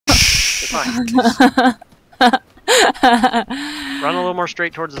Fine. Run a little more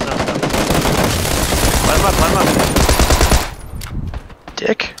straight towards the zone. Line him up, line him up.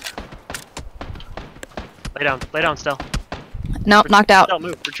 Dick. Lay down, Stell. Nope, knocked out. Stell,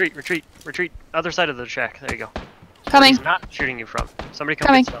 move, retreat, retreat, retreat. Other side of the shack, there you go. Coming. He's not shooting you from. Somebody come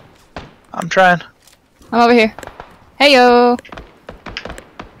Coming. get Stell. I'm trying. I'm over here. Hey yo.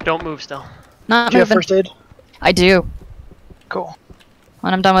 Don't move, Stell. Not Do you have moving. first aid? I do. Cool.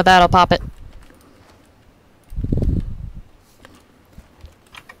 When I'm done with that, I'll pop it.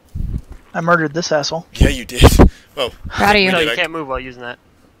 I murdered this asshole. Yeah, you did. Oh. Proud of you. No, did, you I- can't move while using that.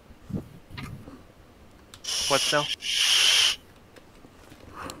 What, Stell?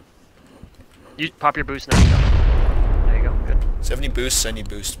 You pop your boost now, Stell. There you go, good. 70 boosts, any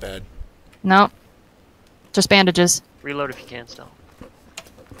boost bad. Nope. Just bandages. Reload if you can, Stell.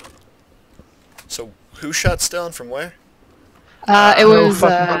 So, who shot Stellan from where? It no was,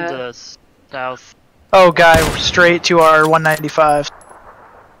 fucking From the south. Oh, guy, straight to our 195.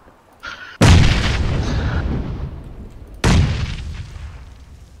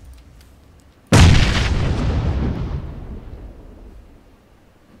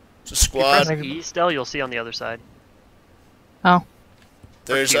 It's a If you squad. press E, Stell, you'll see on the other side. oh.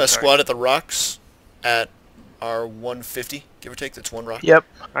 There's Sorry. a squad at the rocks at our 150, give or take. That's one rock. Yep.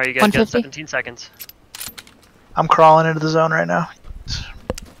 Alright, you guys got 150? 17 seconds. I'm crawling into the zone right now.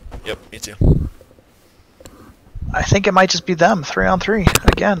 Yep, me too. I think it might just be them,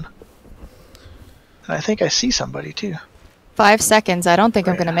 3-on-3, again. And I think I see somebody, too. 5 seconds. I don't think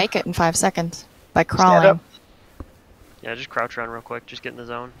I'm Right. gonna make it in 5 seconds. By Stand crawling. up. Yeah, just crouch run real quick. Just get in the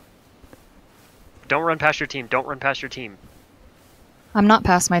zone. Don't run past your team. Don't run past your team. I'm not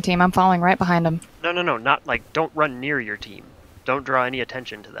past my team. I'm falling right behind them. No, no, no. Not like, don't run near your team. Don't draw any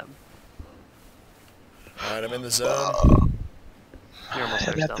attention to them. Alright, I'm in the zone. You're almost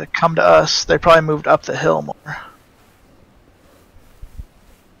They there, have Stell. to come to us. They probably moved up the hill more.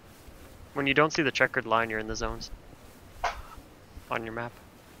 When you don't see the checkered line, you're in the zones. On your map.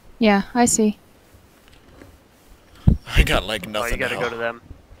 Yeah, I see. I got like Oh, nothing you gotta now. go to them.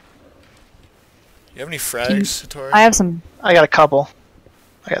 You have any frags, Hattori? I have some. I got a couple.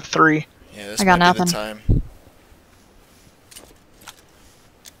 I got 3. Yeah, this I got might be the nothing. time.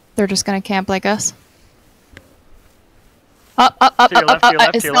 They're just gonna camp like us. Up, up, up, To your up, left, up, to your up.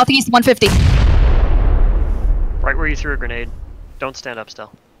 left, It's to your left. southeast 150. Right where you threw a grenade. Don't stand up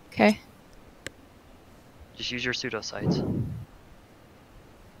still. Okay. Just use your pseudo sights.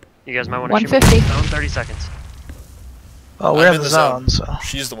 You guys might want to shoot 150. zone 30 seconds. Oh, we're I'm in the zone, so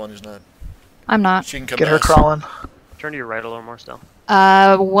She's the one who's not. I'm not. She can come get to her us. crawling. Turn to your right a little more still.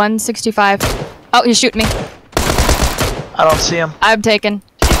 165. Oh, he's shooting me. I don't see him. I'm taken.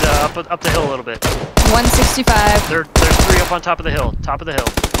 He's up the hill a little bit. 165. There's 3 up on top of the hill. Top of the hill.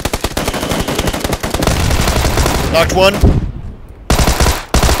 Knocked one.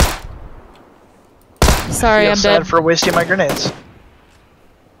 Sorry, Feel I'm sad dead. for wasting my grenades.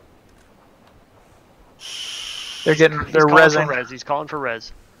 They're getting, they're He's calling rezzing. for res. He's calling for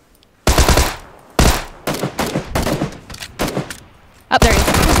res. Oh, there he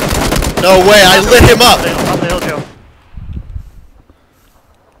is. No way, I lit him up. Up the hill, Joe.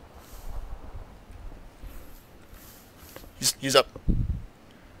 He's up.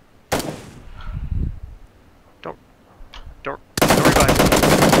 Don't revive.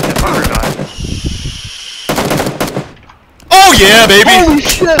 Don't revive. Oh yeah, baby! Holy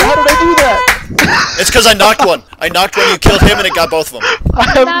shit, how did I do that? It's because I knocked one. I knocked one, you killed him, and it got both of them. I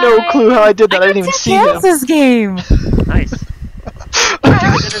have no clue how I did that. I didn't even see him. this game. Nice. 2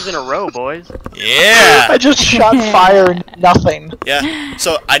 hitters in a row, boys. Yeah! I just shot fire and nothing. Yeah.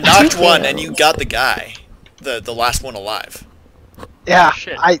 So I knocked one, and you got the guy. The last one alive. Yeah, Oh,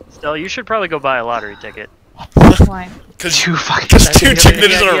 shit. I Stell, you should probably go buy a lottery ticket. Why? Because two fucking. two chicken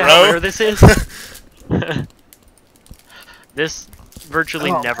dinners in a Where row. this is? This virtually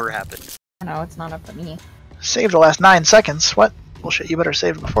Oh. never happens. No, it's not up to me. Saved the last 9 seconds. What? Bullshit, you better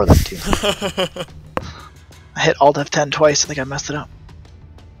save it before that, too. I hit Alt F10 twice. I think I messed it up.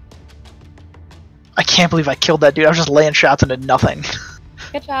 I can't believe I killed that dude. I was just laying shots into nothing.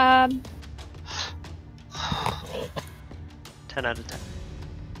 Good job. 10 out of 10.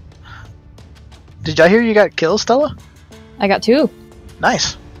 Did y'all hear you got kills, Stella? I got 2.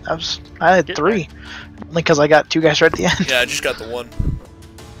 Nice. I had Get 3. Only because I got 2 guys right at the end. Yeah, I just got the one.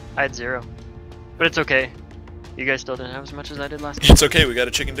 I had 0. But it's okay. You guys still didn't have as much as I did last game. It's okay, we got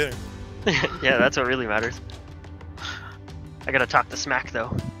a chicken dinner. Yeah, that's what really matters. I gotta talk the smack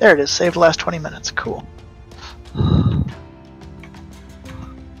though. There it is. Saved the last 20 minutes. Cool.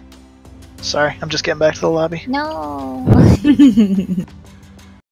 Sorry, I'm just getting back to the lobby. No.